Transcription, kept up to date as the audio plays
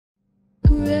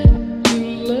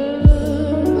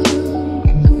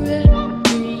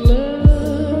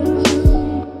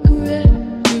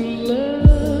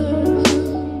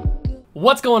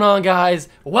What's going on, guys?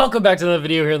 Welcome back to another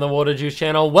video here on the Water Juice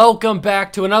channel. Welcome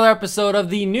back to another episode of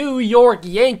the New York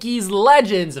Yankees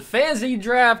Legends Fantasy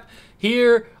Draft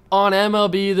here on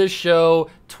MLB The Show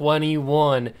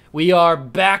 21. We are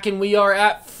back and we are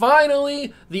at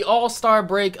finally the All-Star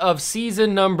break of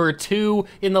season number 2.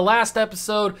 In the last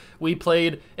episode, we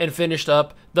played and finished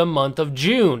up the month of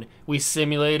June. We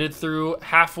simulated through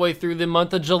halfway through the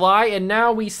month of July, and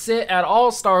now we sit at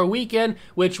All-Star Weekend,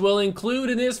 which will include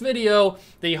in this video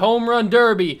the Home Run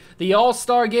Derby, the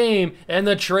All-Star Game, and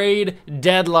the trade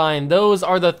deadline. Those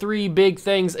are the three big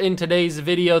things in today's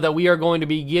video that we are going to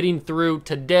be getting through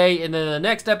today, and then the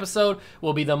next episode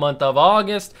will be the month of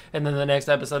August, and then the next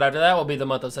episode after that will be the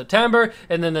month of September,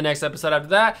 and then the next episode after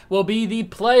that will be the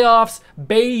playoffs,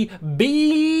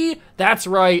 baby! That's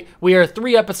right, we are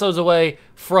 3 episodes away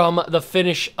from the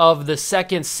finish of the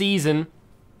second season,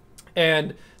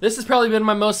 and this has probably been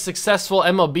my most successful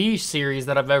MLB series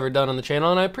that I've ever done on the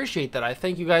channel, and I appreciate that. I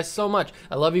thank you guys so much.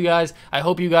 I love you guys. I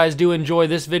hope you guys do enjoy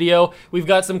this video. We've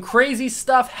got some crazy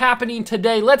stuff happening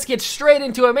today. Let's get straight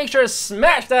into it. Make sure to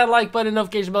smash that like button,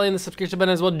 notification bell, and the subscription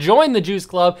button as well. Join the Juice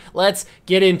Club. Let's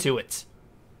get into it.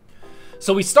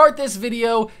 So we start this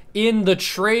video in the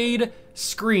trade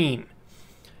screen.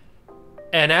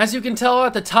 And as you can tell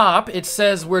at the top, it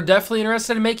says we're definitely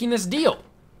interested in making this deal.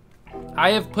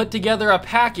 I have put together a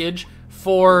package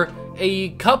for a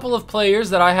couple of players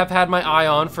that I have had my eye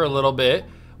on for a little bit.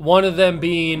 One of them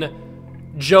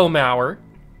being Joe Mauer.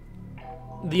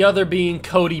 The other being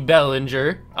Cody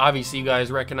Bellinger. Obviously, you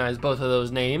guys recognize both of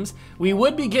those names. We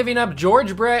would be giving up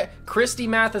George Brett, Christy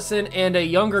Matheson, and a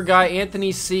younger guy,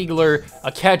 Anthony Siegler,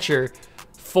 a catcher,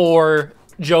 for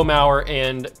Joe Mauer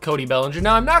and Cody Bellinger.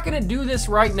 Now, I'm not going to do this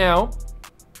right now.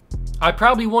 I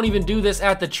probably won't even do this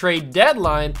at the trade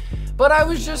deadline, but I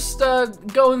was just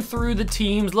going through the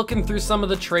teams, looking through some of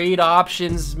the trade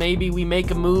options. Maybe we make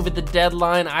a move at the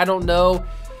deadline. I don't know.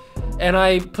 And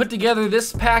I put together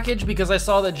this package because I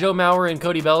saw that Joe Mauer and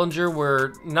Cody Bellinger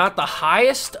were not the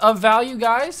highest of value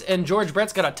guys, and George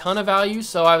Brett's got a ton of value.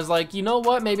 So I was like, you know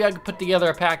what? Maybe I could put together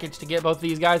a package to get both of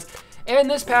these guys, and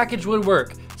this package would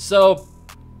work. So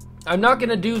I'm not going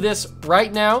to do this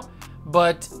right now,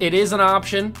 but it is an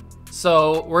option.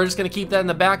 So we're just going to keep that in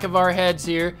the back of our heads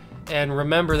here. And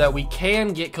remember that we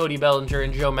can get Cody Bellinger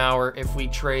and Joe Mauer if we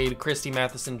trade Christy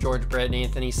Matheson, George Brett, and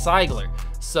Anthony Siegler.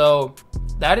 So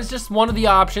that is just one of the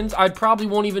options. I probably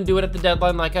won't even do it at the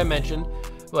deadline like I mentioned.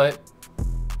 But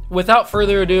without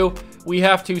further ado, we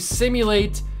have to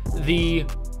simulate the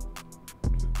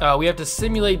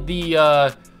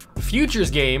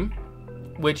futures game,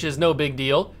 which is no big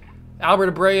deal.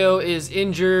 Albert Abreu is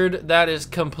injured. That is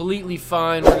completely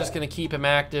fine. We're just going to keep him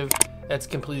active. That's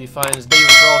completely fine. As David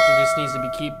Peralta just needs to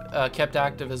be kept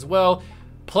active as well.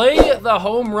 Play the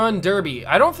Home Run Derby.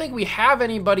 I don't think we have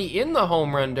anybody in the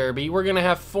Home Run Derby. We're going to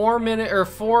have 4 minute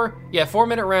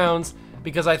rounds,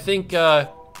 because I think I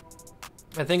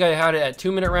had it at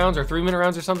 2-minute rounds or 3-minute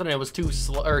rounds or something, and it was too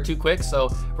quick. So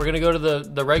we're gonna go to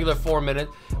the regular 4-minute.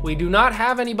 We do not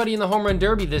have anybody in the Home Run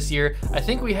Derby this year. I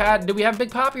think did we have Big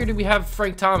Papi or did we have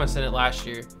Frank Thomas in it last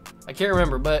year? I can't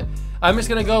remember, but I'm just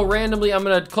gonna go randomly. I'm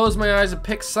gonna close my eyes and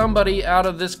pick somebody out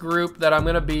of this group that I'm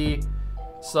gonna be.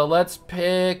 So let's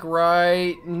pick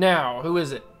right now. Who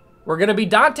is it? We're gonna be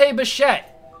Dante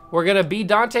Bichette. We're gonna be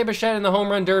Dante Bichette in the Home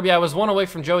Run Derby. I was 1 away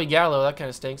from Joey Gallo. That kind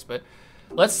of stinks, but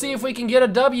let's see if we can get a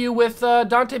W with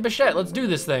Dante Bichette. Let's do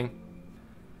this thing.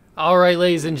 All right,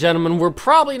 ladies and gentlemen, we're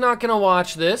probably not going to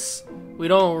watch this. We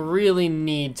don't really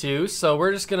need to, so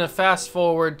we're just going to fast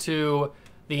forward to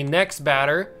the next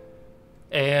batter.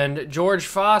 And George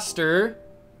Foster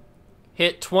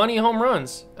hit 20 home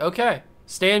runs. Okay.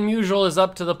 Stan Musial is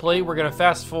up to the plate. We're going to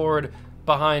fast forward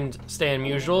behind Stan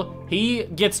Musial. He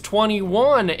gets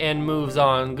 21 and moves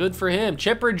on. Good for him.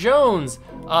 Chipper Jones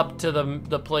up to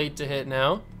the plate to hit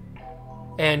now.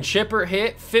 And Chipper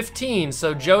hit 15,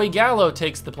 so Joey Gallo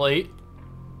takes the plate.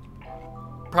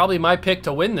 Probably my pick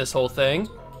to win this whole thing.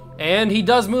 And he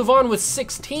does move on with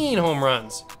 16 home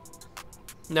runs.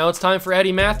 Now it's time for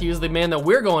Eddie Matthews, the man that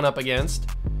we're going up against.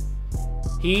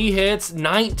 He hits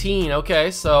 19. Okay,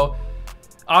 so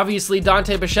obviously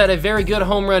Dante Bichette, a very good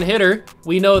home run hitter.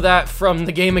 We know that from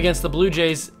the game against the Blue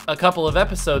Jays a couple of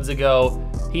episodes ago.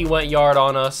 He went yard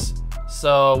on us.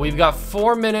 So we've got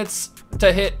 4 minutes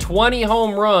to hit 20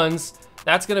 home runs.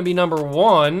 That's going to be number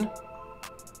 1.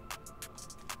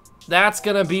 That's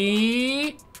going to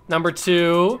be number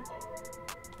 2.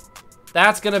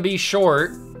 That's going to be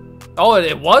short. Oh,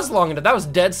 it was long enough. That was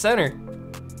dead center.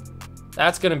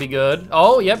 That's going to be good.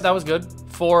 Oh, yep, that was good.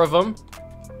 4 of them.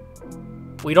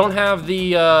 We don't have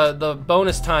the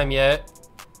bonus time yet.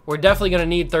 We're definitely gonna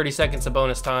need 30 seconds of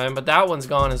bonus time, but that one's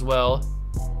gone as well.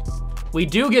 We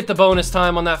do get the bonus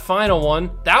time on that final one.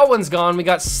 That one's gone. We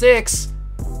got 6.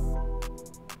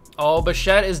 Oh,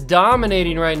 Bichette is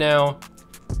dominating right now.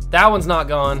 That one's not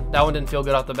gone. That one didn't feel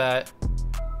good off the bat.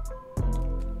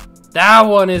 That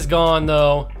one is gone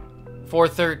though.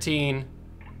 413.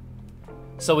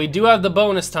 So we do have the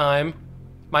bonus time.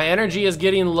 My energy is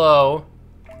getting low.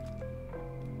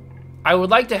 I would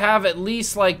like to have at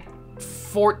least like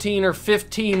 14 or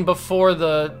 15 before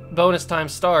the bonus time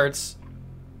starts,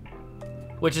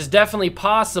 which is definitely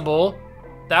possible.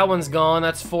 That one's gone.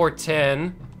 That's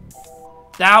 410.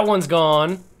 That one's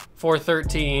gone.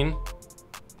 413.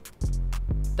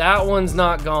 That one's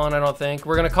not gone, I don't think.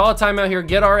 We're gonna call a timeout here,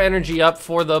 get our energy up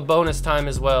for the bonus time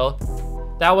as well.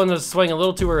 That one was swinging a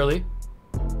little too early.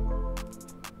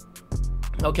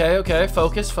 Okay, okay,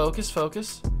 focus, focus,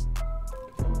 focus.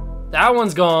 That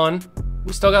one's gone.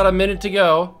 We still got a minute to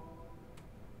go.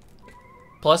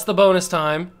 Plus the bonus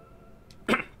time.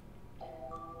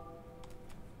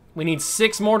 We need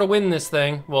 6 more to win this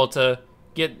thing. Well, to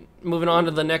get moving on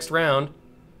to the next round.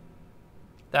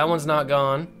 That one's not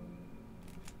gone.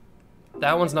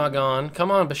 That one's not gone.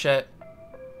 Come on, Bichette.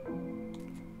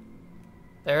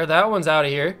 There, that one's out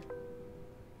of here.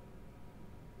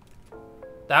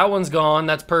 That one's gone.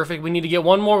 That's perfect. We need to get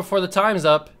one more before the time's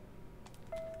up.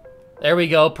 There we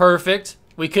go. Perfect.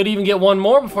 We could even get one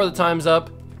more before the time's up.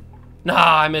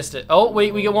 Nah, I missed it. Oh,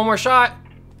 wait, we get one more shot.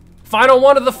 Final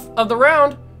one of the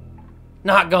round.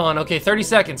 Not gone. Okay, 30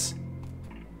 seconds.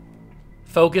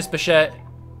 Focus, Bichette.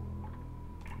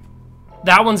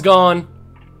 That one's gone.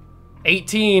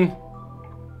 18.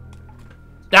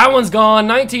 That one's gone.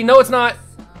 19. No, it's not.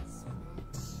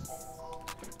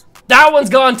 That one's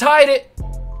gone. Tied it.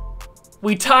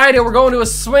 We tied it. We're going to a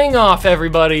swing off,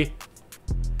 everybody.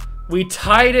 We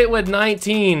tied it with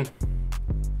 19.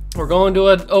 We're going to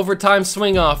an overtime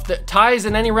swing off. The ties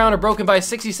in any round are broken by a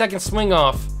 60-second swing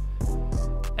off.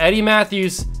 Eddie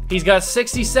Matthews, he's got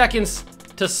 60 seconds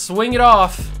to swing it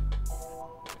off.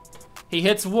 He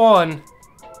hits 1.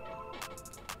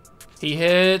 He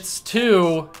hits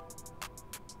 2.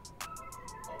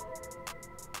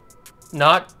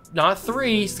 Not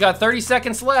 3. He's got 30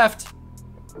 seconds left.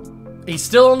 He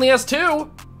still only has 2.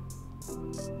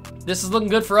 This is looking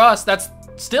good for us. That's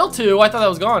still 2. I thought that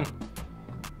was gone.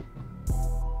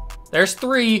 There's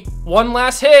 3. One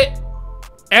last hit.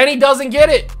 And he doesn't get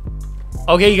it.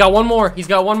 Okay, he got one more. He's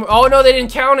got one more. Oh, no, they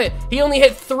didn't count it. He only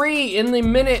hit 3 in the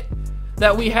minute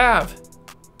that we have.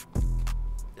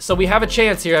 So we have a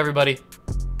chance here, everybody.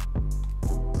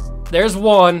 There's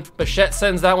 1. Bichette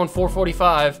sends that one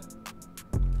 445.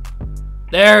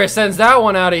 There, it sends that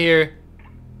one out of here.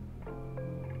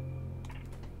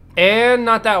 And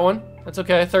not that one. That's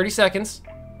okay. 30 seconds.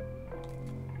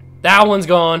 That one's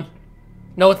gone.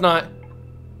 No, it's not.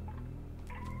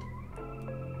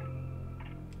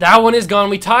 That one is gone.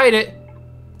 We tied it.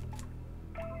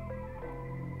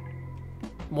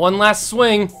 One last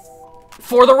swing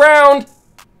for the round.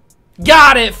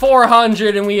 Got it.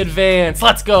 400 and we advance.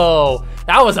 Let's go.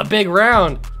 That was a big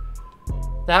round.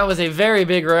 That was a very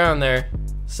big round there.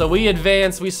 So we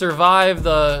advance, we survive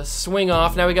the swing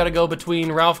off. Now we got to go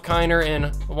between Ralph Kiner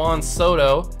and Juan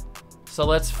Soto. So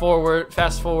let's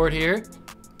fast forward here.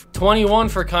 21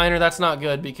 for Kiner. That's not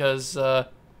good because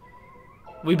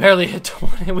we barely hit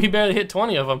 20. We barely hit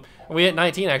 20 of them. We hit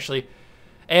 19 actually.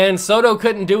 And Soto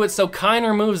couldn't do it, so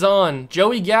Kiner moves on.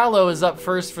 Joey Gallo is up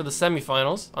first for the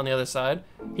semifinals on the other side.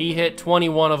 He hit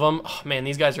 21 of them. Oh man,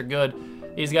 these guys are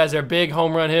good. These guys are big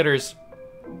home run hitters.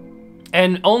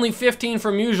 And only 15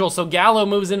 from usual, so Gallo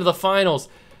moves into the finals.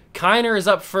 Kiner is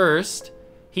up first.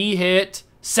 He hit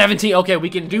 17. Okay, we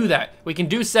can do that. We can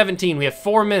do 17. We have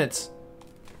 4 minutes.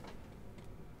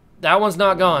 That one's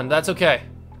not gone. That's okay.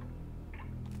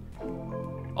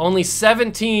 Only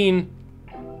 17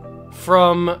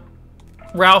 from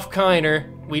Ralph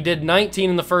Kiner. We did 19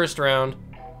 in the first round.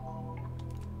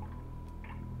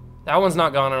 That one's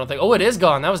not gone, I don't think. Oh, it is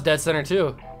gone. That was dead center,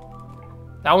 too.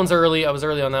 That one's early. I was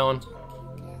early on that one.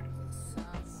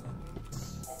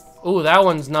 Ooh, that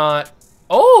one's not.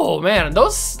 Oh, man.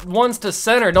 Those ones to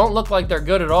center don't look like they're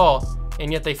good at all.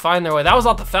 And yet they find their way. That was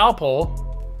off the foul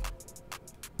pole.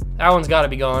 That one's got to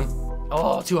be gone.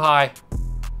 Oh, too high.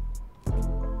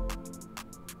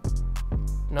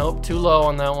 Nope, too low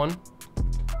on that one.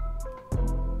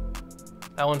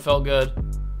 That one felt good.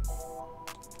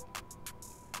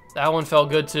 That one felt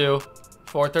good, too.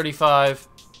 435.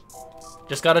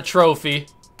 Just got a trophy.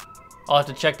 I'll have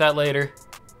to check that later.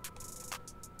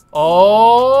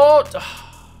 Oh!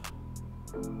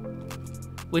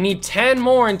 We need 10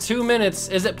 more in 2 minutes.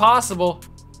 Is it possible?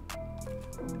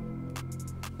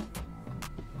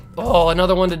 Oh,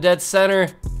 another one to dead center.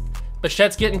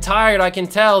 Bichette's getting tired, I can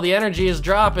tell. The energy is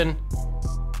dropping.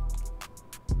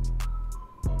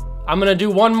 I'm gonna do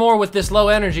one more with this low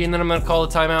energy, and then I'm gonna call a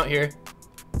timeout here.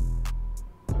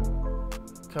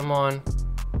 Come on.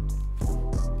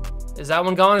 Is that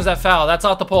one gone? Is that foul? That's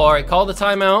off the pole. All right, call the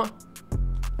timeout.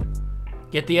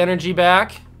 Get the energy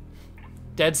back.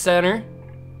 Dead center.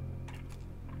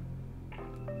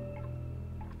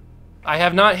 I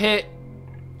have not hit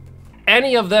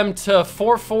any of them to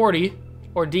 440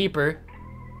 or deeper.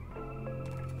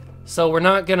 So we're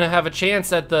not gonna have a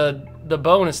chance at the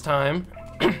bonus time,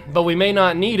 but we may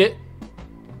not need it.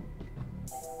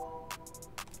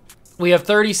 We have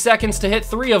 30 seconds to hit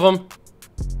 3 of them.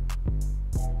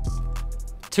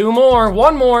 2 more,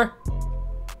 1 more.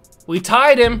 We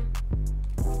tied him.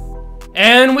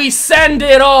 And we send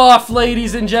it off,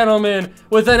 ladies and gentlemen,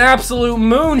 with an absolute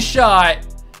moonshot.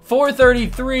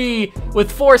 4:33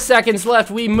 with 4 seconds left.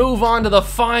 We move on to the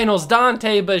finals.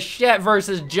 Dante Bichette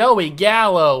versus Joey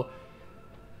Gallo.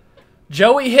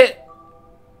 Joey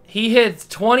hit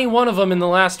 21 of them in the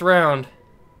last round.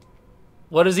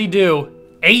 What does he do?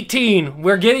 18.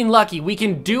 We're getting lucky. We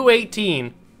can do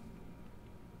 18.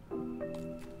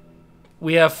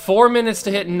 We have 4 minutes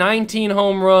to hit 19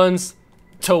 home runs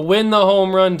to win the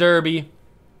home run derby.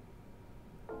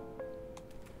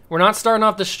 We're not starting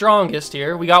off the strongest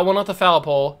here. We got one off the foul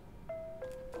pole.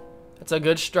 That's a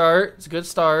good start. It's a good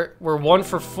start. We're 1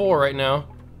 for 4 right now.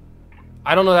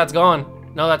 I don't know, that's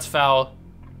gone. No, that's foul.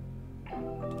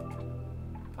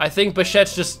 I think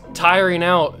Bichette's just tiring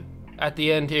out at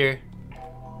the end here.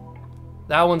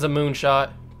 That one's a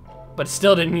moonshot, but it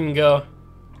still didn't even go.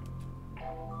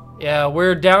 Yeah,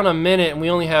 we're down a minute and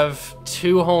we only have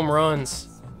 2 home runs.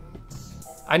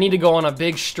 I need to go on a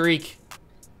big streak,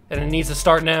 and it needs to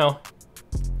start now.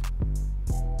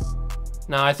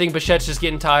 No, I think Bichette's just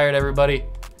getting tired, everybody.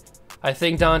 I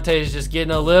think Dante's just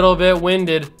getting a little bit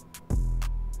winded.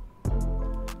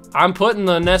 I'm putting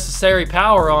the necessary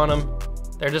power on them.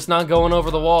 They're just not going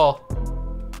over the wall.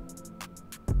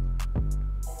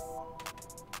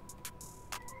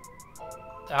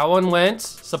 That one went,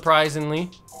 surprisingly.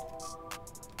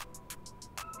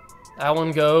 That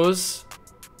one goes.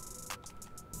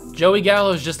 Joey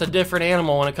Gallo's just a different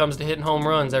animal when it comes to hitting home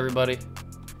runs, everybody.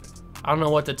 I don't know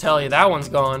what to tell you. That one's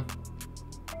gone.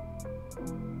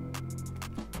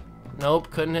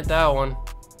 Nope, couldn't hit that one.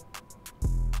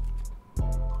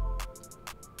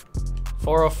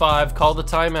 4:05, call the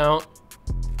timeout.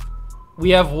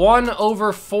 We have 1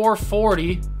 over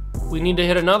 440. We need to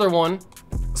hit another one,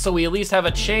 so we at least have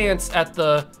a chance at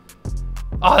the...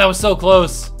 Oh, that was so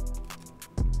close.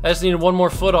 I just needed 1 more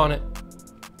foot on it.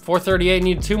 438,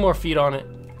 need 2 more feet on it.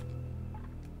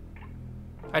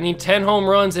 I need 10 home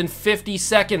runs in 50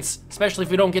 seconds, especially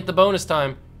if we don't get the bonus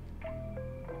time.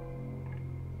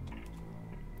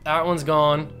 That one's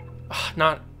gone.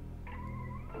 Not...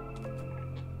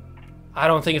 I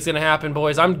don't think it's gonna happen,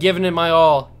 boys. I'm giving it my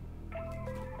all.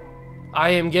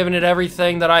 I am giving it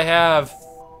everything that I have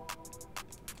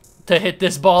to hit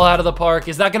this ball out of the park.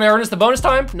 Is that gonna earn us the bonus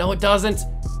time? No, it doesn't.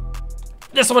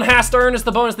 This one has to earn us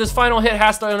the bonus. This final hit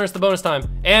has to earn us the bonus time.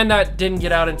 And that didn't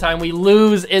get out in time. We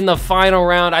lose in the final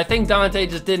round. I think Dante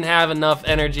just didn't have enough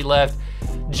energy left.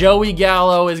 Joey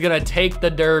Gallo is gonna take the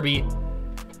derby.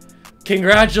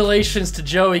 Congratulations to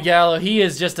Joey Gallo. He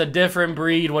is just a different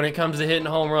breed when it comes to hitting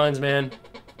home runs, man.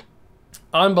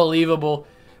 Unbelievable.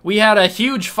 We had a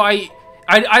huge fight.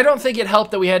 I don't think it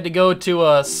helped that we had to go to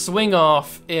a swing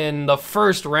off in the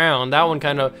first round. That one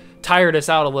kind of tired us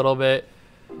out a little bit.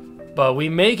 But we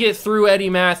make it through Eddie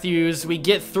Matthews. We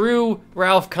get through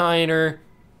Ralph Kiner.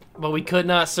 But we could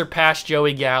not surpass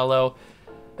Joey Gallo.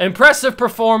 Impressive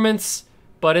performance.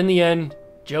 But in the end,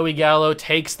 Joey Gallo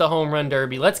takes the home run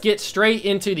derby. Let's get straight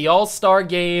into the All-Star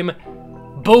game.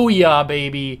 Booyah,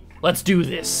 baby. Let's do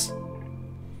this.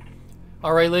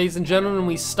 All right, ladies and gentlemen,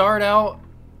 we start out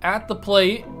at the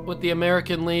plate with the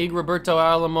American League, Roberto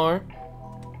Alomar.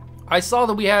 I saw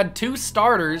that we had 2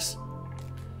 starters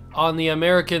on the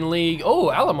American League.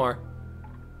 Oh, Alomar.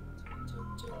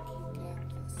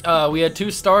 We had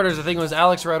 2 starters. I think it was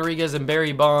Alex Rodriguez and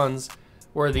Barry Bonds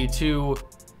were the 2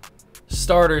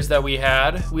 starters that we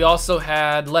had. We also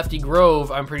had Lefty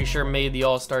Grove, I'm pretty sure made the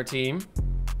All-Star team.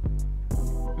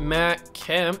 Matt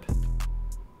Kemp.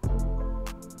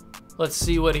 Let's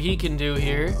see what he can do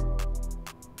here.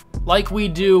 Like we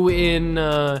do in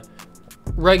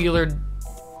regular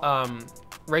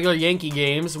Yankee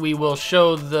games, we will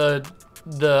show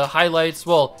the highlights.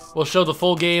 Well, we'll show the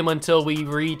full game until we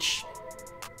reach.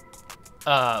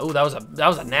 Ooh, that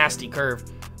was a nasty curve.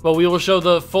 But we will show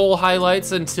the full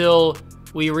highlights until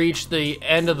we reach the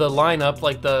end of the lineup,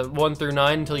 like the 1 through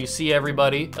 9, until you see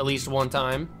everybody at least one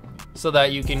time, so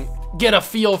that you can get a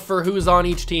feel for who's on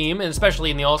each team, and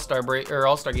especially in the All-Star break or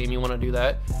All-Star game, you want to do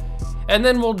that. And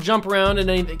then we'll jump around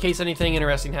in case anything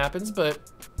interesting happens, but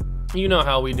you know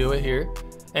how we do it here.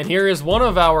 And here is one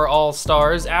of our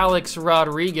All-Stars, Alex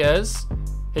Rodriguez,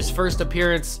 his first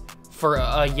appearance for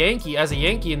a Yankee as a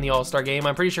Yankee in the All-Star game.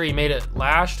 I'm pretty sure he made it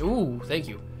last. Ooh, thank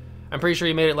you. I'm pretty sure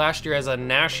he made it last year as a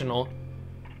National.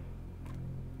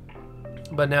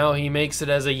 But now he makes it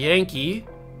as a Yankee,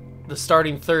 the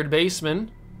starting third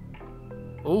baseman.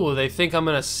 Ooh, they think I'm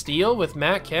gonna steal with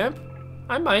Matt Kemp?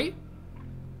 I might.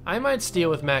 I might steal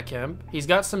with Matt Kemp. He's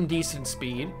got some decent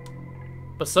speed.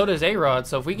 But so does A-Rod,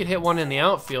 so if we could hit one in the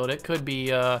outfield, it could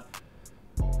be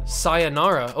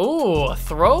sayonara. Ooh, a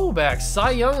throwback.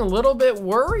 Cy Young a little bit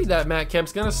worried that Matt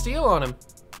Kemp's gonna steal on him.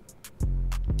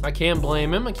 I can't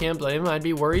blame him. I can't blame him. I'd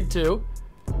be worried too.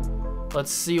 Let's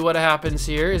see what happens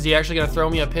here. Is he actually gonna throw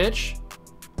me a pitch?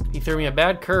 He threw me a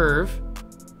bad curve.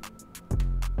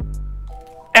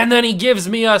 And then he gives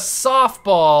me a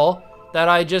softball that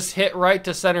I just hit right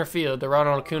to center field, to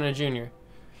Ronald Acuna Jr.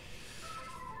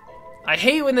 I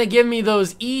hate when they give me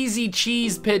those easy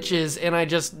cheese pitches and I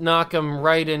just knock them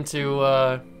right into,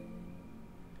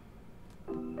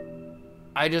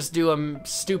 I just do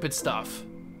stupid stuff.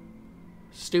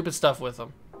 Stupid stuff with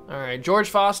them. All right, George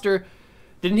Foster.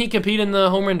 Didn't he compete in the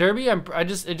Home Run Derby? It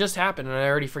just happened, and I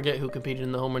already forget who competed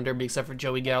in the Home Run Derby except for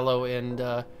Joey Gallo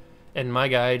and my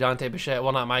guy Dante Bichette.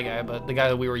 Well, not my guy, but the guy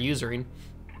that we were using.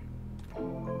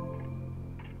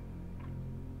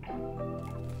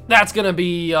 That's gonna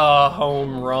be a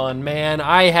home run, man.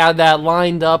 I had that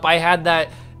lined up. I had that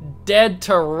dead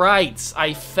to rights.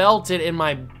 I felt it in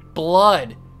my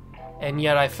blood, and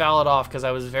yet I fouled it off because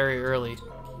I was very early.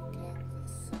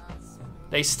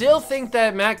 They still think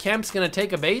that Matt Kemp's gonna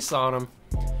take a base on him.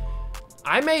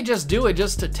 I may just do it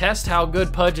just to test how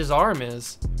good Pudge's arm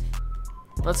is.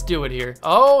 Let's do it here.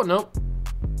 Oh, nope.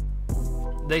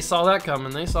 They saw that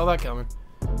coming. They saw that coming.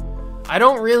 I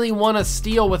don't really want to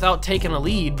steal without taking a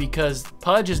lead because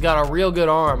Pudge has got a real good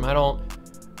arm. I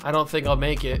don't think I'll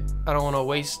make it. I don't want to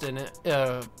waste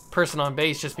a person on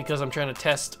base just because I'm trying to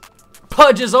test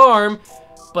Pudge's arm.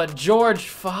 But George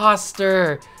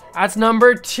Foster, that's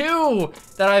number 2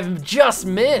 that I've just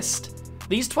missed.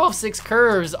 These 12-6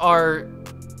 curves are,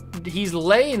 he's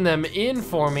laying them in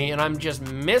for me and I'm just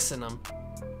missing them.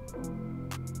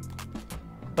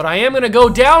 But I am gonna go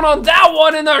down on that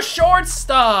one in the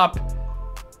shortstop.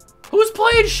 Who's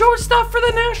playing shortstop for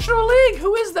the National League?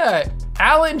 Who is that?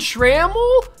 Alan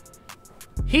Trammell?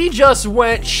 He just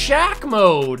went Shaq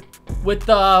mode with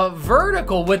the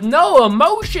vertical, with no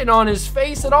emotion on his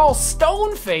face at all.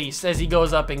 Stone face as he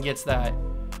goes up and gets that.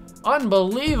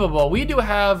 Unbelievable. We do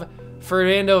have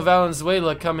Fernando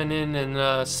Valenzuela coming in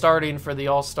and starting for the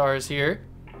All-Stars here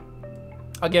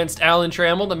against Alan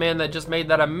Trammell, the man that just made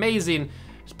that amazing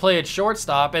play at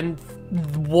shortstop. And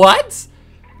what?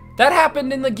 That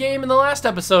happened in the game in the last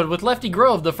episode with Lefty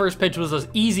Grove. The first pitch was an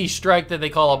easy strike that they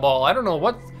call a ball. I don't know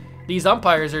what these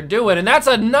umpires are doing. And that's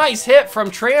a nice hit from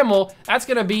Trammell. That's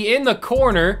going to be in the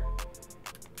corner.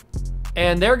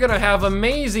 And they're going to have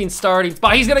amazing starting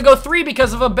spot. He's going to go 3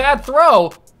 because of a bad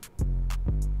throw.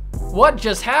 What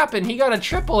just happened? He got a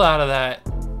triple out of that.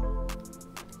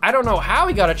 I don't know how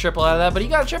he got a triple out of that, but he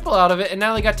got a triple out of it. And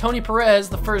now they got Tony Perez,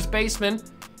 the first baseman,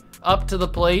 up to the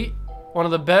plate. One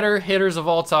of the better hitters of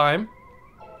all time.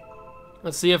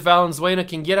 Let's see if Valenzuela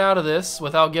can get out of this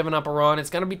without giving up a run. It's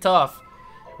going to be tough.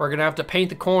 We're going to have to paint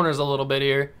the corners a little bit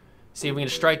here. See if we can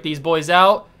strike these boys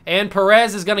out. And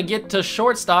Perez is going to get to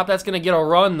shortstop. That's going to get a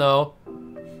run, though.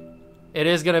 It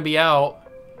is going to be out.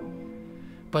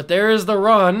 But there is the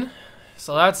run.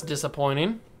 So that's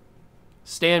disappointing.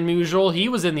 Stan Musial, he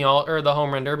was in the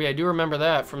Home Run Derby. I do remember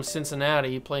that from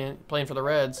Cincinnati, playing for the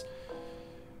Reds.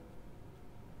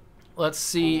 Let's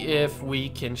see if we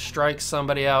can strike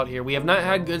somebody out here. We have not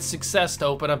had good success to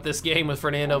open up this game with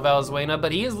Fernando Valenzuela,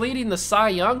 but he is leading the Cy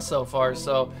Young so far,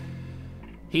 so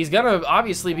he's gonna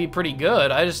obviously be pretty good.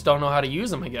 I just don't know how to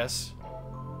use him, I guess.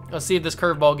 Let's see if this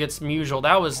curveball gets Musial.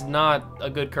 That was not a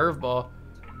good curveball.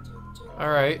 All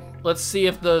right, let's see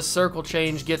if the circle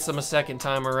change gets him a second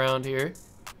time around here.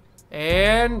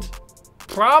 And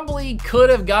probably could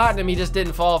have gotten him, he just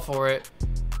didn't fall for it.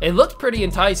 It looked pretty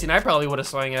enticing. I probably would have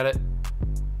swung at it.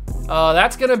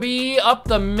 That's going to be up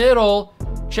the middle.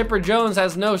 Chipper Jones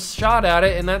has no shot at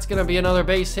it, and that's going to be another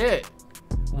base hit.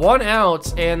 1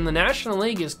 out, and the National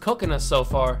League is cooking us so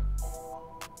far.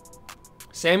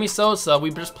 Sammy Sosa, we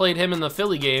just played him in the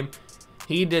Philly game.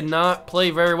 He did not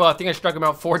play very well. I think I struck him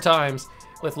out 4 times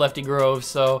with Lefty Grove,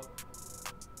 so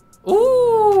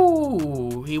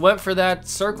Ooh, he went for that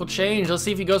circle change. Let's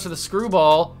see if he goes for the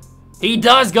screwball. He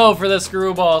does go for the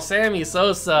screwball. Sammy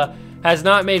Sosa has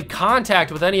not made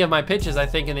contact with any of my pitches, I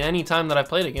think, in any time that I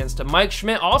played against him. Mike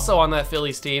Schmidt also on that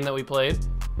Phillies team that we played.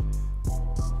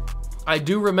 I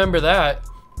do remember that.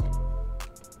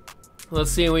 Let's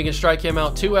see if we can strike him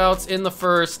out. 2 outs in the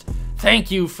first.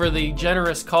 Thank you for the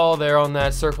generous call there on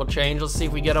that circle change. Let's see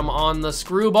if we get him on the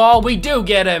screwball. We do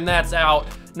get him. That's out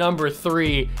number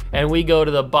 3. And we go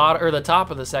to the bottom, or the top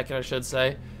of the second, I should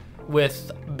say,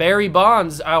 with Barry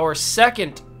Bonds, our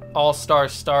second All-Star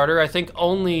starter. I think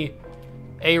only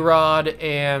A-Rod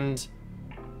and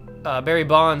Barry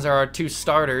Bonds are our 2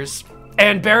 starters.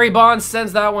 And Barry Bonds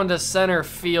sends that one to center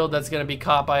field. That's going to be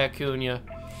caught by Acuna.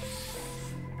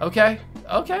 Okay.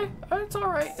 Okay. It's all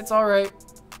right. It's all right.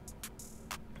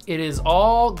 It is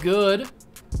all good.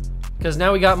 Because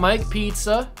now we got Mike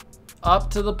Pizza up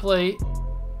to the plate.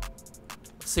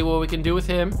 Let's see what we can do with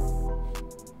him.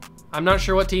 I'm not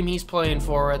sure what team he's playing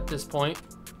for at this point.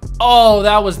 Oh,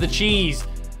 that was the cheese.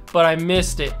 But I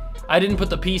missed it. I didn't put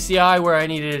the PCI where I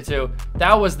needed it to.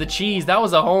 That was the cheese. That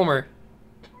was a homer.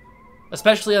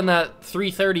 Especially on that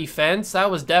 330 fence.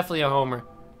 That was definitely a homer.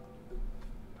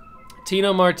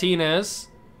 Tino Martinez,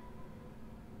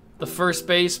 the first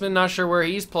baseman. Not sure where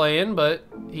he's playing, but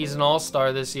he's an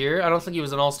all-star this year. I don't think he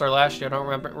was an all-star last year. I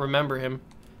don't remember him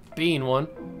being one.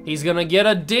 He's going to get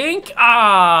a dink.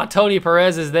 Ah, Tony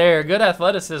Perez is there. Good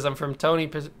athleticism from Tony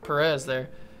Perez there.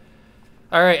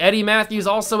 All right, Eddie Matthews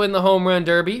also in the home run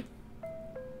derby.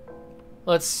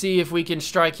 Let's see if we can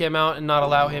strike him out and not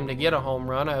allow him to get a home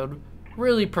run. I would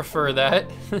really prefer that.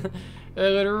 I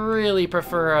would really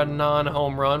prefer a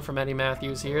non-home run from Eddie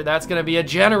Matthews here. That's going to be a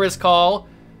generous call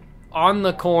on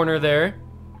the corner there.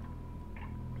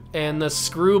 And the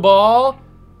screwball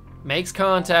makes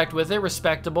contact with it.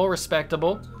 Respectable,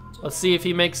 respectable. Let's see if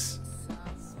he makes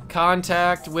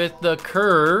contact with the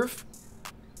curve.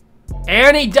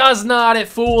 And he does not. It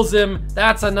fools him.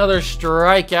 That's another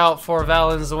strikeout for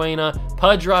Valenzuela.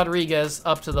 Pudge Rodriguez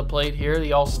up to the plate here,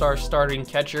 the all-star starting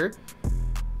catcher.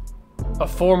 A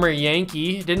former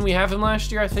Yankee. Didn't we have him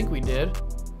last year? I think we did.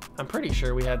 I'm pretty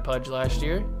sure we had Pudge last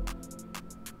year.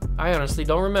 I honestly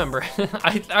don't remember.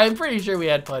 I'm pretty sure we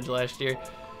had Pudge last year.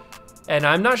 And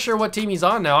I'm not sure what team he's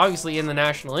on now. Obviously in the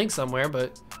National League somewhere,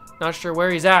 but not sure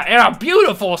where he's at. And a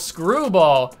beautiful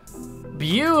screwball.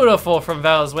 Beautiful from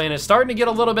Valenzuela. Starting to get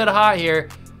a little bit hot here.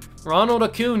 Ronald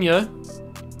Acuna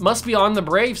must be on the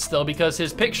Braves still because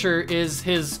his picture is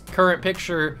his current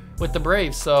picture with the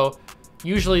Braves. So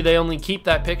usually they only keep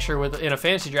that picture in a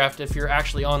fantasy draft if you're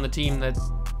actually on the team that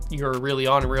you're really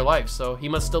on in real life. So he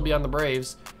must still be on the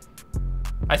Braves.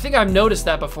 I think I've noticed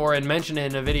that before and mentioned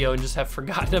it in a video and just have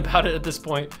forgotten about it at this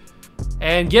point.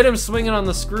 And get him swinging on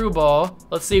the screwball.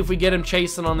 Let's see if we get him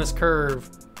chasing on this curve.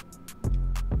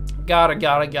 Gotta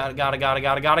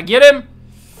get him.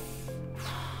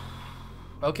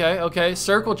 Okay, okay.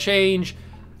 Circle change.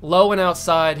 Low and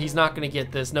outside. He's not going to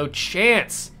get this. No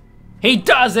chance. He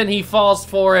doesn't. He falls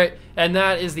for it. And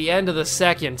that is the end of the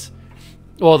second.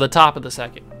 Well, the top of the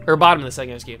second. Or bottom of the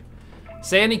second, excuse me.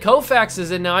 Sandy Koufax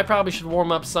is in now. I probably should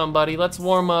warm up somebody. Let's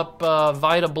warm up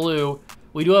Vita Blue.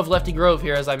 We do have Lefty Grove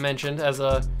here, as I mentioned, as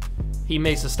he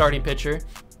makes a starting pitcher.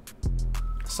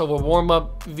 So we'll warm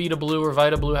up Vita Blue or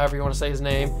Vita Blue, however you want to say his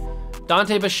name.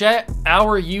 Dante Bichette,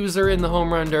 our user in the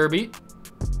home run derby.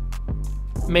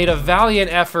 Made a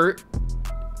valiant effort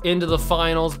into the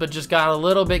finals, but just got a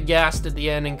little bit gassed at the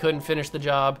end and couldn't finish the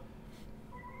job.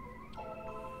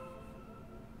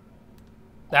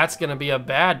 That's going to be a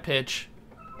bad pitch.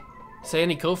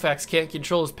 Sandy Koufax can't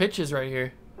control his pitches right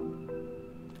here.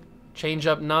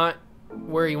 Changeup not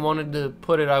where he wanted to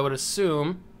put it, I would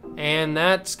assume. And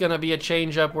that's going to be a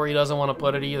changeup where he doesn't want to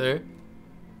put it either.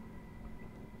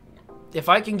 If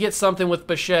I can get something with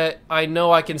Bichette, I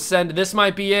know I can send. This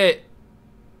might be it.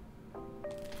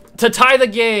 To tie the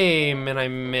game. And I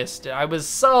missed it. I was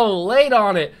so late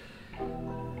on it.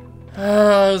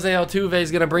 Jose Altuve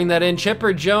is going to bring that in.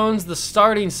 Chipper Jones, the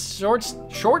starting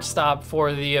shortstop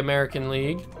for the American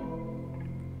League.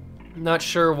 Not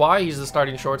sure why he's the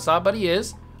starting shortstop, but he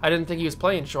is. I didn't think he was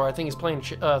playing short. I think he's playing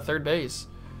third base.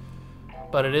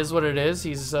 But it is what it is.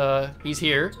 He's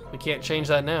here. We can't change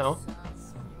that now.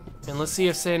 And let's see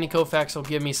if Sandy Koufax will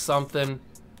give me something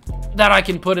that I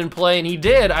can put in play. And he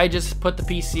did. I just put the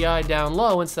PCI down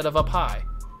low instead of up high.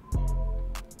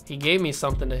 He gave me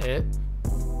something to hit.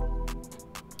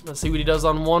 Let's see what he does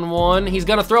on 1-1. He's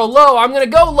going to throw low. I'm going to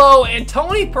go low. And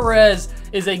Tony Perez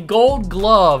is a gold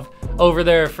glove over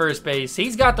there at first base.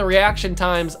 He's got the reaction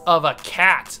times of a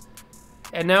cat.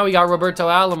 And now we got Roberto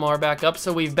Alomar back up,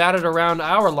 so we've batted around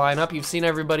our lineup. You've seen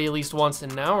everybody at least once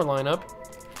in our lineup.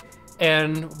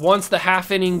 And once the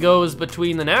half inning goes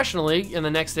between the National League and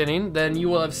the next inning, then you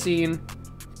will have seen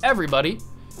everybody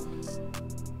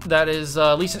that is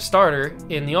at least a starter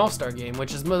in the All-Star game,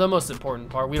 which is the most important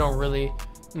part. We don't really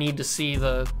need to see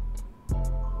the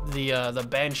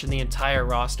bench and the entire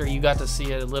roster. You got to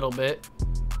see it a little bit.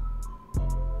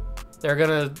 They're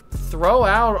gonna throw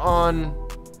out on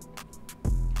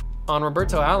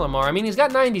Roberto Alomar. I mean, he's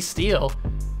got 90 steal.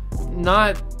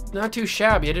 Not too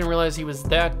shabby. I didn't realize he was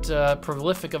that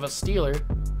prolific of a stealer.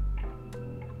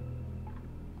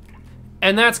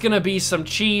 And that's gonna be some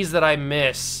cheese that I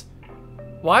miss.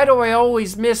 Why do I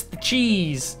always miss the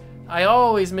cheese? I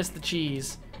always miss the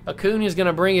cheese. Acuna's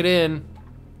gonna bring it in.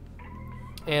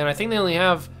 And I think they only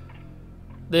have...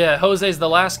 Yeah, Jose's the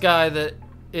last guy that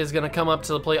is gonna come up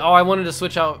to the plate. Oh, I wanted to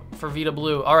switch out for Vita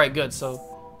Blue. All right, good.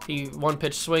 So he one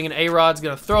pitch swing, and A-Rod's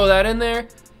gonna throw that in there.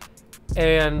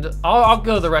 And I'll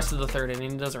go the rest of the third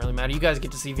inning. It doesn't really matter. You guys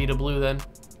get to see Vita Blue then.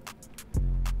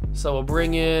 So we'll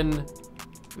bring in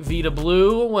Vita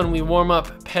Blue when we warm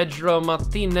up Pedro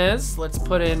Martinez. Let's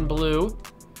put in Blue.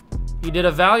 He did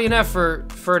a valiant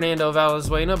effort, Fernando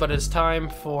Valenzuela, but it's time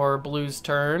for Blue's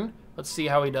turn. Let's see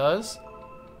how he does.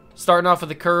 Starting off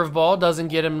with a curveball, doesn't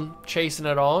get him chasing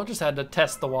at all. Just had to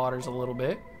test the waters a little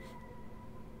bit.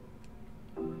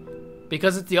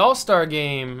 Because it's the All-Star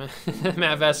game,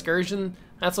 Matt Vasgersian,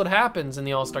 that's what happens in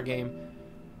the All-Star game.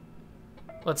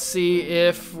 Let's see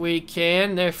if we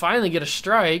can. They finally get a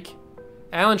strike.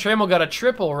 Alan Trammell got a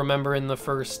triple, remember, in the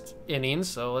first inning.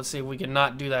 So let's see if we can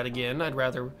not do that again. I'd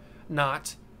rather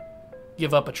not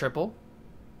give up a triple.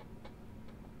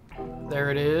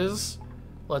 There it is.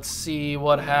 Let's see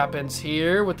what happens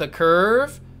here with the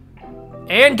curve.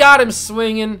 And got him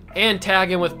swinging and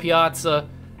tagging with Piazza.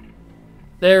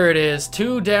 There it is.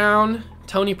 2 down.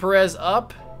 Tony Perez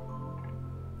up.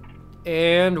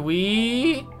 And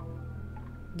we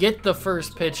get the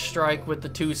first pitch strike with the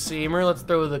 2-seamer. Let's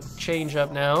throw the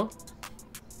changeup now.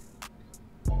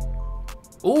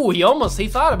 Ooh, he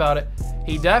thought about it.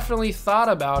 He definitely thought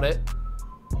about it.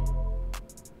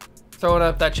 Throwing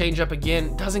up that changeup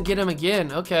again. Doesn't get him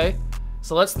again. Okay.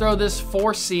 So let's throw this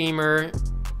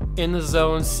 4-seamer in the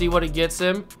zone. See what it gets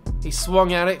him. He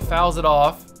swung at it. Fouls it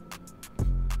off.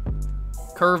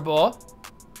 Curveball.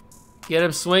 Get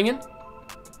him swinging.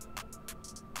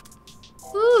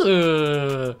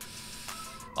 Ooh.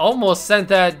 Almost sent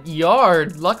that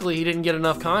yard. Luckily, he didn't get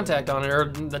enough contact on it, or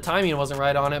the timing wasn't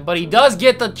right on it. But he does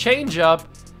get the changeup.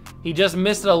 He just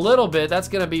missed it a little bit. That's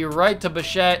going to be right to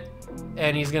Bichette,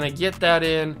 and he's going to get that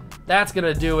in. That's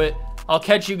going to do it. I'll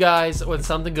catch you guys when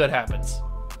something good happens.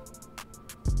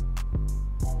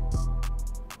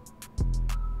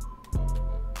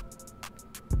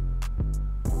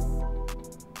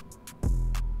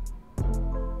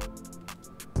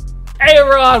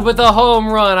 A-Rod with a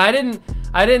home run. I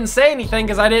didn't say anything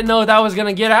because I didn't know if that was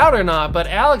gonna get out or not, but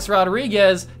Alex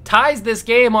Rodriguez ties this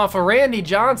game off of Randy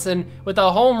Johnson with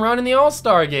a home run in the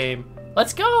All-Star game.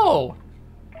 Let's go.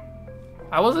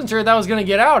 I wasn't sure that was gonna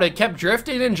get out. It kept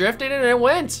drifting and it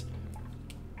went.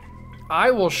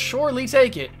 I will surely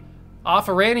take it. Off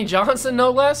of Randy Johnson, no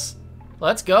less.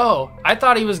 Let's go. I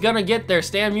thought he was gonna get there.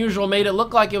 Stan Musial made it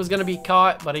look like it was gonna be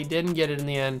caught, but he didn't get it in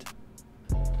the end.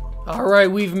 All right,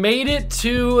 we've made it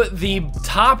to the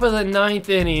top of the 9th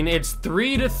inning. It's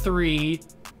 3-3,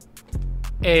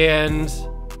 and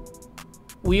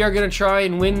we are gonna try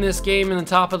and win this game in the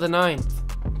top of the 9th.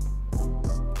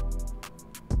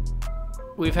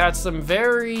 We've had some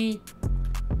very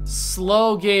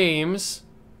slow games.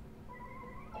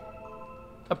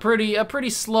 A pretty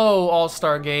slow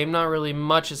All-Star game. Not really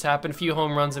much has happened. A few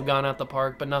home runs have gone out the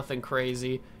park, but nothing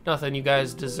crazy. Nothing you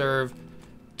guys deserve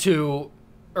to,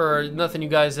 or nothing you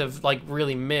guys have like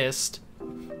really missed.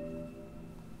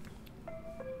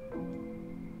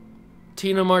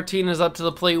 Tino Martinez up to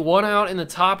the plate. 1 out in the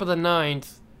top of the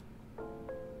 9th.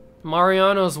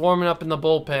 Mariano's warming up in the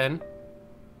bullpen.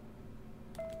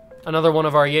 Another one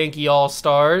of our Yankee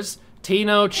All-Stars.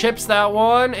 Tino chips that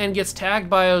one and gets tagged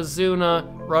by Ozuna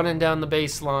running down the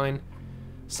baseline.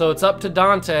 So it's up to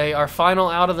Dante, our final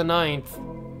out of the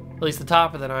 9th. At least the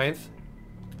top of the 9th.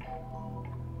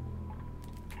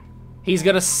 He's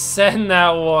going to send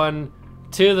that one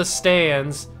to the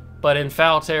stands, but in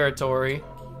foul territory.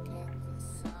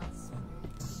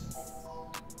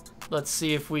 Let's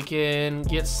see if we can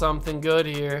get something good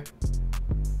here.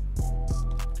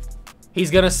 He's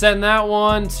going to send that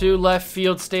one to left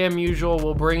field. Stan Musial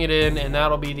will bring it in, and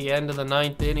that'll be the end of the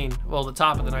 9th inning. Well, the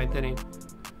top of the 9th inning.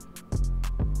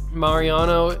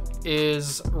 Mariano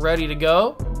is ready to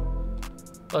go.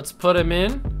 Let's put him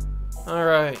in. All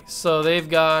right, so they've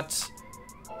got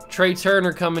Trey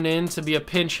Turner coming in to be a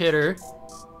pinch hitter.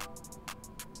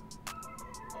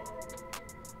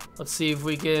 Let's see if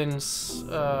we can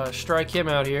strike him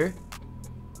out here.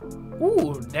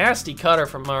 Ooh, nasty cutter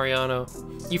from Mariano.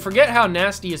 You forget how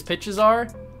nasty his pitches are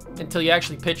until you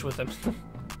actually pitch with him.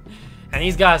 And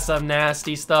he's got some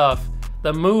nasty stuff.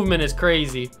 The movement is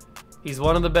crazy. He's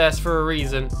one of the best for a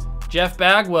reason. Jeff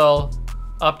Bagwell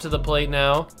up to the plate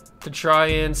now to try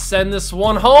and send this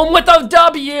one home with a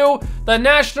W. The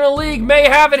National League may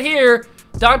have it here.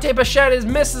 Dante Bichette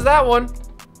misses that one.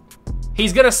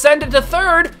 He's gonna send it to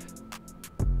third.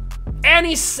 And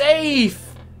he's safe.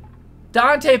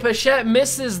 Dante Bichette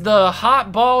misses the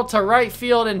hot ball to right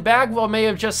field, and Bagwell may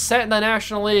have just sent the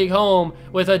National League home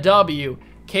with a W.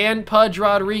 Can Pudge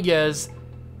Rodriguez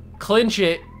clinch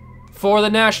it for the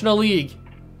National League?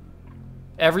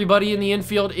 Everybody in the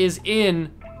infield is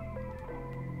in.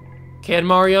 Can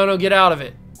Mariano get out of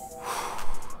it?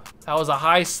 That was a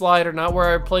high slider, not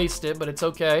where I placed it, but it's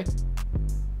okay.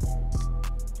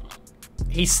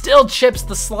 He still chips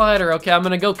the slider. Okay, I'm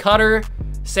gonna go cutter,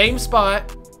 same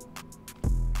spot.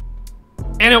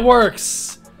 And it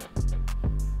works.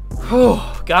 Whew,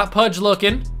 got Pudge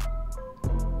looking.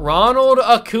 Ronald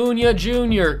Acuna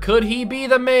Jr. Could he be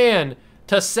the man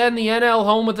to send the NL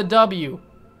home with a W?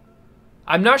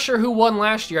 I'm not sure who won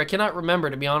last year. I cannot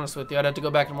remember, to be honest with you. I'd have to go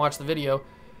back and watch the video.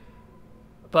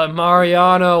 But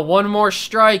Mariano, one more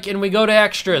strike and we go to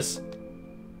extras.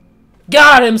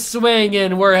 Got him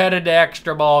swinging. We're headed to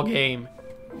extra ball game.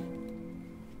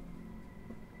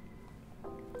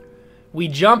 We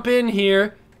jump in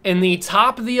here in the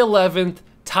top of the 11th,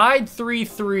 tied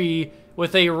 3-3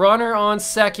 with a runner on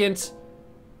second.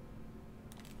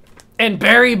 And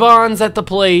Barry Bonds at the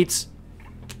plate.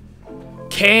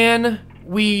 Can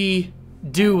we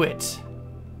do it?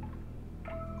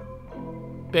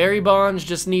 Barry Bonds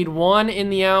just need one in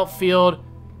the outfield,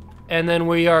 and then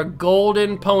we are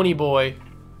golden, Pony Boy.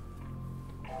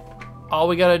 All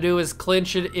we gotta do is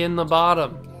clinch it in the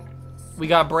bottom. We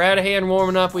got Brad Hand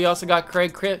warming up. We also got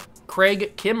Craig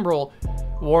Kimbrell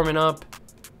warming up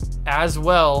as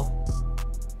well.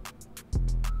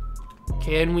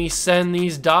 Can we send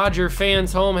these Dodger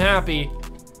fans home happy?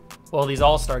 Well, these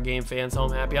All-Star Game fans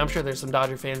home happy. I'm sure there's some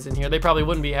Dodger fans in here. They probably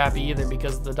wouldn't be happy either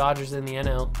because the Dodgers in the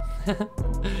NL.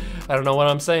 I don't know what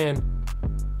I'm saying.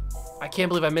 I can't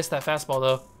believe I missed that fastball,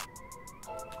 though.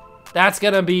 That's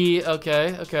gonna be...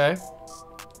 Okay, okay.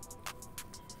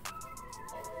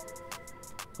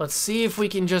 Let's see if we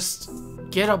can just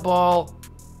get a ball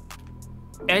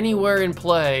anywhere in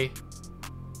play.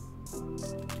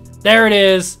 There it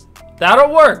is.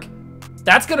 That'll work.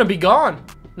 That's gonna be gone.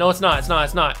 No, it's not. It's not.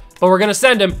 It's not. But we're gonna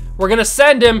send him. We're gonna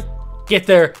send him. Get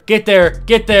there. Get there.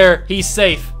 Get there. He's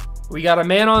safe. We got a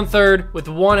man on third with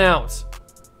one out.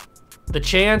 The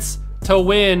chance to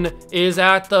win is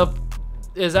at the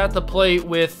plate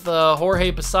with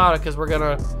Jorge Posada because we're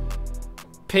gonna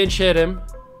pinch hit him.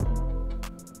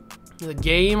 The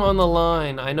game on the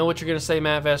line. I know what you're gonna say,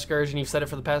 Matt Vasgersian. You've said it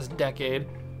for the past decade.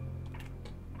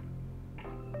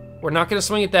 We're not gonna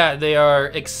swing at that. They are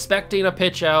expecting a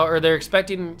pitch out, or they're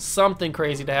expecting something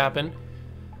crazy to happen.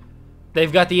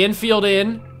 They've got the infield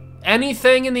in.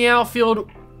 Anything in the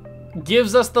outfield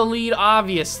gives us the lead,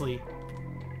 obviously.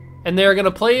 And they're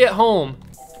gonna play at home.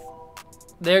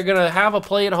 They're gonna have a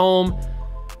play at home,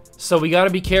 so we gotta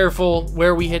be careful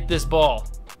where we hit this ball.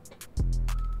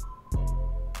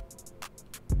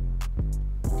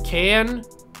 Can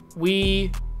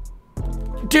we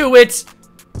do it?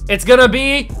 It's gonna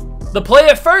be the play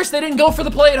at first. They didn't go for the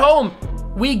play at home.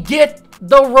 We get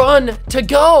the run to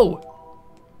go.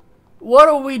 What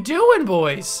are we doing,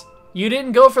 boys? You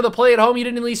didn't go for the play at home. You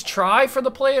didn't at least try for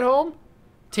the play at home.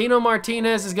 Tino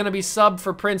Martinez is gonna be subbed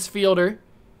for Prince Fielder.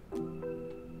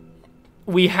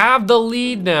 We have the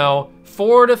lead now,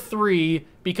 4-3,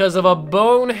 because of a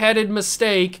boneheaded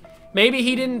mistake. Maybe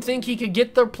he didn't think he could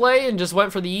get the play and just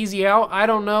went for the easy out. I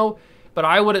don't know, but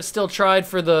I would have still tried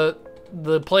for the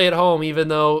play at home, even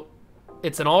though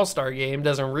it's an all-star game.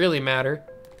 Doesn't really matter.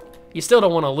 You still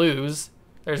don't want to lose.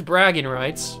 There's bragging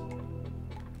rights.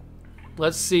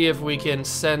 Let's see if we can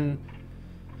send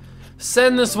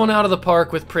this one out of the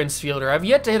park with Prince Fielder. I've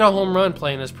yet to hit a home run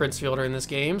playing as Prince Fielder in this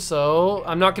game, so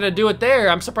I'm not going to do it there.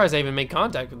 I'm surprised I even made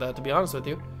contact with that, to be honest with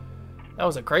you. That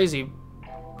was a crazy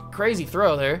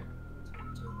throw there.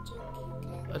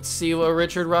 Let's see what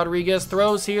Richard Rodriguez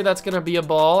throws here. That's going to be a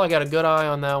ball. I got a good eye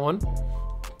on that one.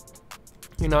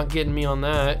 You're not getting me on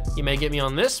that. You may get me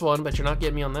on this one, but you're not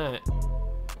getting me on that.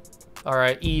 All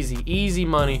right, easy. Easy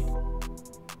money.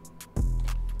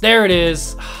 There it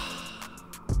is.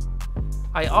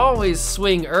 I always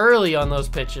swing early on those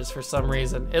pitches for some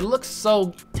reason. It looks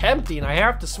so tempting. I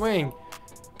have to swing.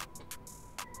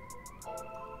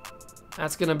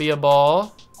 That's gonna be a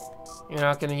ball. You're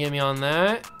not gonna get me on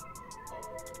that.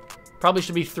 Probably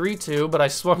should be 3-2, but I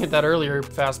swung at that earlier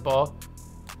fastball.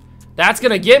 That's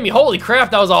gonna get me. Holy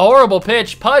crap, that was a horrible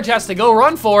pitch. Pudge has to go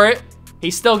run for it.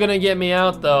 He's still gonna get me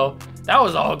out though. That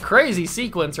was a crazy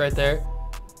sequence right there.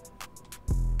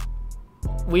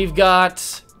 We've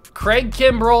got Craig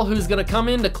Kimbrell, who's gonna come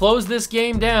in to close this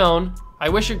game down. I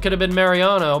wish it could have been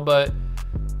Mariano, but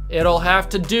it'll have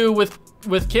to do with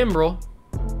Kimbrell.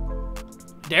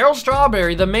 Darryl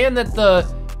Strawberry, the man that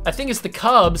I think it's the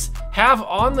Cubs, have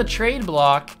on the trade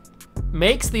block,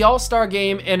 makes the All-Star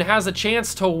game and has a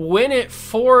chance to win it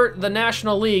for the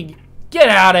National League. Get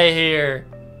out of here.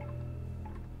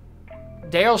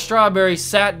 Darryl Strawberry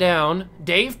sat down.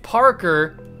 Dave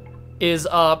Parker is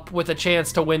up with a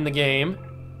chance to win the game,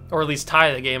 or at least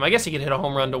tie the game. I guess he could hit a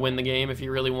home run to win the game if he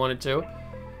really wanted to.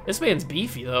 This man's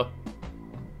beefy though.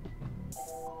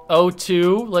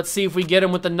 0-2. Let's see if we get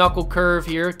him with the knuckle curve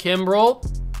here. Kimbrell.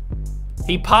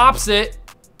 He pops it.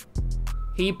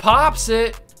 He pops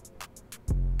it.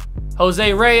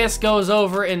 Jose Reyes goes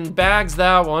over and bags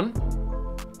that one.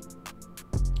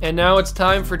 And now it's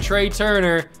time for Trey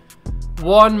Turner.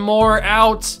 One more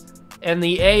out, and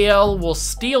the AL will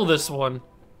steal this one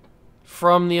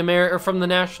from the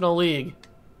National League.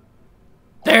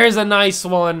 There's a nice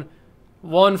one.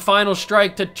 One final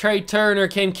strike to Trey Turner.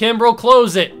 Can Kimbrell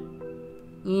close it?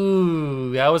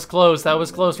 Ooh, that was close. That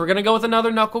was close. We're going to go with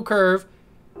another knuckle curve.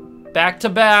 Back to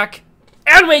back.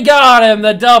 And we got him.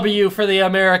 The W for the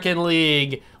American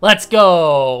League. Let's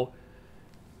go.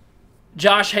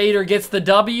 Josh Hader gets the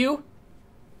W.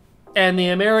 And the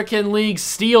American League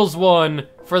steals one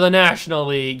for the National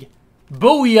League.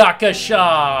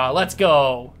 Booyakasha. Let's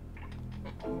go.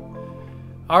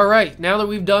 All right, now that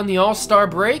we've done the All-Star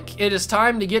break, it is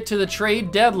time to get to the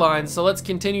trade deadline. So let's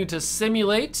continue to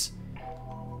simulate.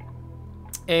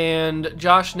 And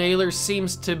Josh Naylor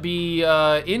seems to be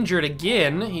injured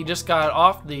again. He just got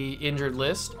off the injured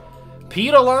list.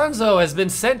 Pete Alonso has been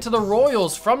sent to the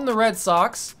Royals from the Red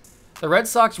Sox. The Red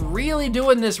Sox really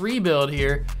doing this rebuild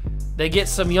here. They get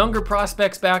some younger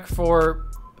prospects back for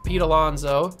Pete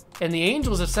Alonso. And the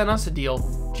Angels have sent us a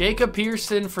deal. Jacob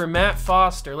Pearson for Matt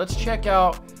Foster. Let's check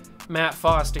out Matt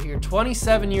Foster here.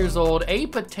 27 years old, a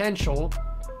potential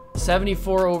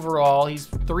 74 overall. He's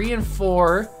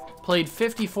 3-4, played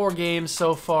 54 games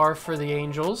so far for the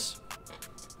Angels.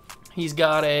 He's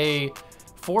got a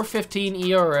 4.15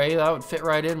 ERA. That would fit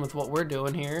right in with what we're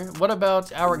doing here. What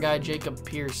about our guy Jacob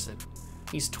Pearson?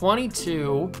 He's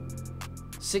 22,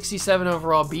 67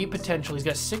 overall, B potential. He's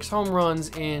got 6 home runs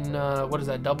in, what is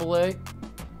that, AA?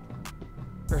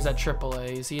 Or is that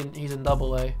AAA? He's in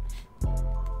AA.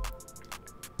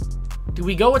 Do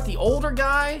we go with the older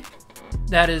guy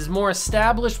that is more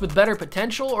established with better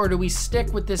potential, or do we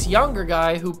stick with this younger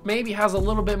guy who maybe has a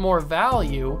little bit more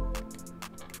value?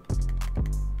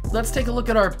 Let's take a look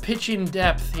at our pitching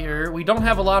depth here. We don't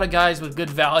have a lot of guys with good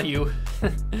value.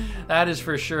 That is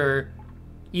for sure.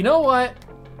 You know what?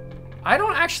 I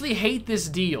don't actually hate this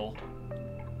deal.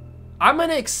 I'm going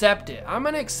to accept it. I'm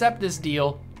going to accept this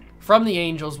deal from the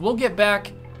Angels. We'll get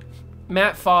back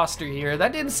Matt Foster here.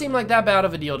 That didn't seem like that bad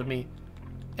of a deal to me.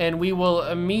 And we will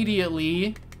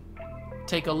immediately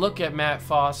take a look at Matt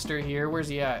Foster here. Where's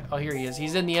he at? Oh, here he is.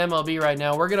 He's in the MLB right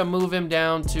now. We're going to move him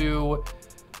down to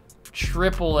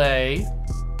AAA.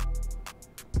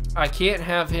 I can't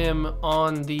have him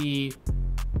on the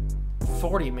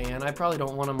 40-man. I probably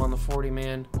don't want him on the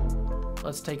 40-man.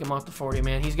 Let's take him off the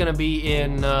 40-man. He's going to be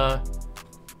in on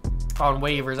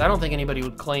waivers. I don't think anybody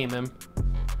would claim him.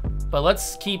 But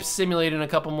let's keep simulating a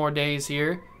couple more days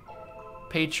here.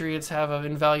 Patriots have an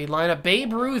invalued lineup.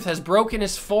 Babe Ruth has broken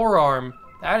his forearm.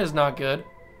 That is not good.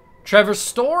 Trevor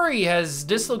Story has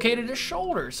dislocated his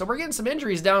shoulder. So we're getting some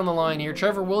injuries down the line here.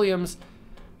 Trevor Williams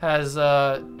has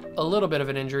a little bit of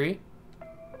an injury.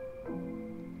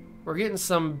 We're getting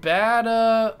some bad...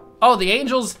 Oh, the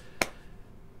Angels...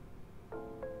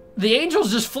 The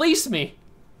Angels just fleeced me.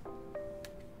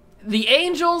 The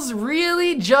Angels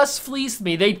really just fleeced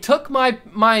me. They took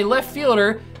my left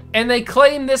fielder and they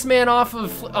claimed this man off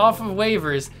of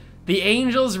waivers. The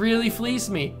Angels really fleeced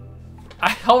me.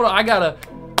 Hold on,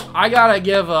 I gotta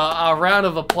give a round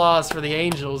of applause for the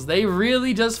Angels. They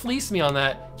really just fleeced me on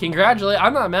that.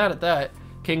 I'm not mad at that.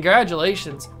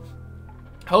 Congratulations.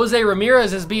 Jose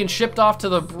Ramirez is being shipped off to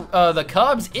the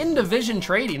Cubs in division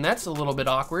trading. That's a little bit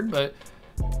awkward, but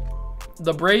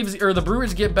the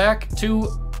Brewers get back 2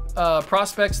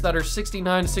 prospects that are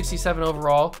 69 to 67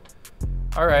 overall.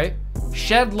 All right.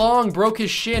 Shed Long broke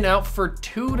his shin, out for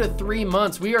 2 to 3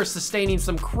 months. We are sustaining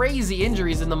some crazy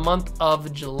injuries in the month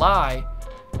of July.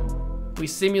 We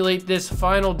simulate this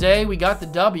final day. We got the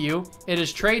W. It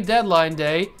is trade deadline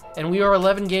day, and we are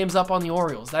 11 games up on the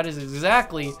Orioles. That is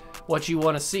exactly what you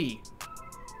want to see.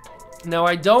 Now,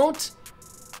 I don't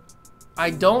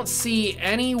see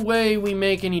any way we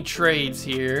make any trades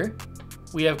here.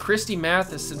 We have Christy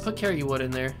Matheson. Put Kerry Wood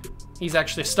in there. He's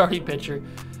actually a starting pitcher.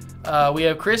 We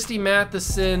have Christy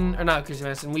Matheson, or not Christy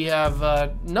Matheson. We have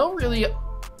no really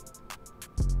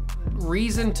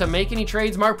reason to make any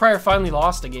trades. Mark Pryor finally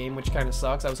lost a game, which kind of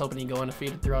sucks. I was hoping he'd go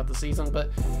undefeated throughout the season,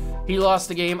 but he lost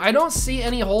a game. I don't see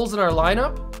any holes in our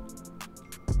lineup.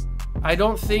 I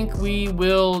don't think we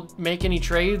will make any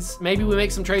trades. Maybe we make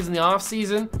some trades in the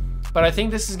offseason, but I think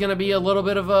this is going to be a little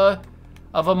bit of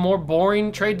a more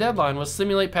boring trade deadline. We'll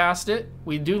simulate past it.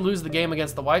 We do lose the game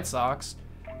against the White Sox,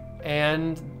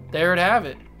 and there it have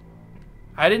it.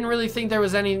 I didn't really think there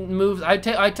was any moves. I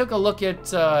took a look at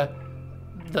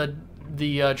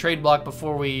the trade block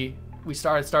before we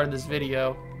started this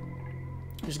video.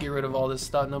 Just get rid of all this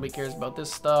stuff. Nobody cares about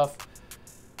this stuff.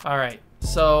 All right.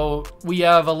 So we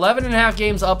have 11.5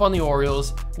 games up on the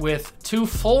Orioles with 2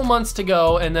 full months to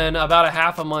go, and then about a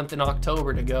half a month in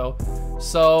October to go.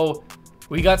 So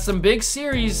we got some big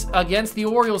series against the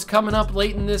Orioles coming up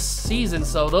late in this season.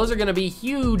 So those are going to be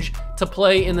huge to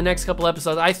play in the next couple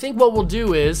episodes. I think what we'll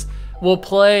do is we'll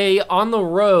play on the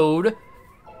road,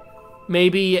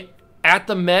 maybe at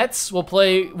the Mets. We'll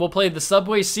play the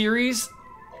Subway Series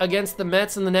against the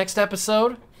Mets in the next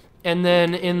episode. And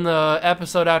then in the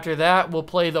episode after that, we'll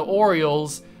play the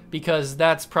Orioles, because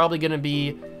that's probably going to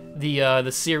be the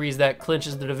series that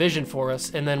clinches the division for us.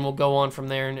 And then we'll go on from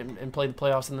there and play the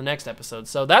playoffs in the next episode.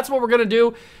 So that's what we're going to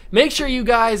do. Make sure you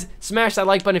guys smash that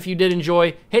like button if you did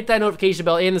enjoy. Hit that notification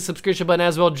bell and the subscription button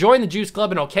as well. Join the Juice Club,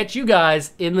 and I'll catch you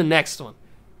guys in the next one.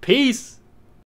 Peace.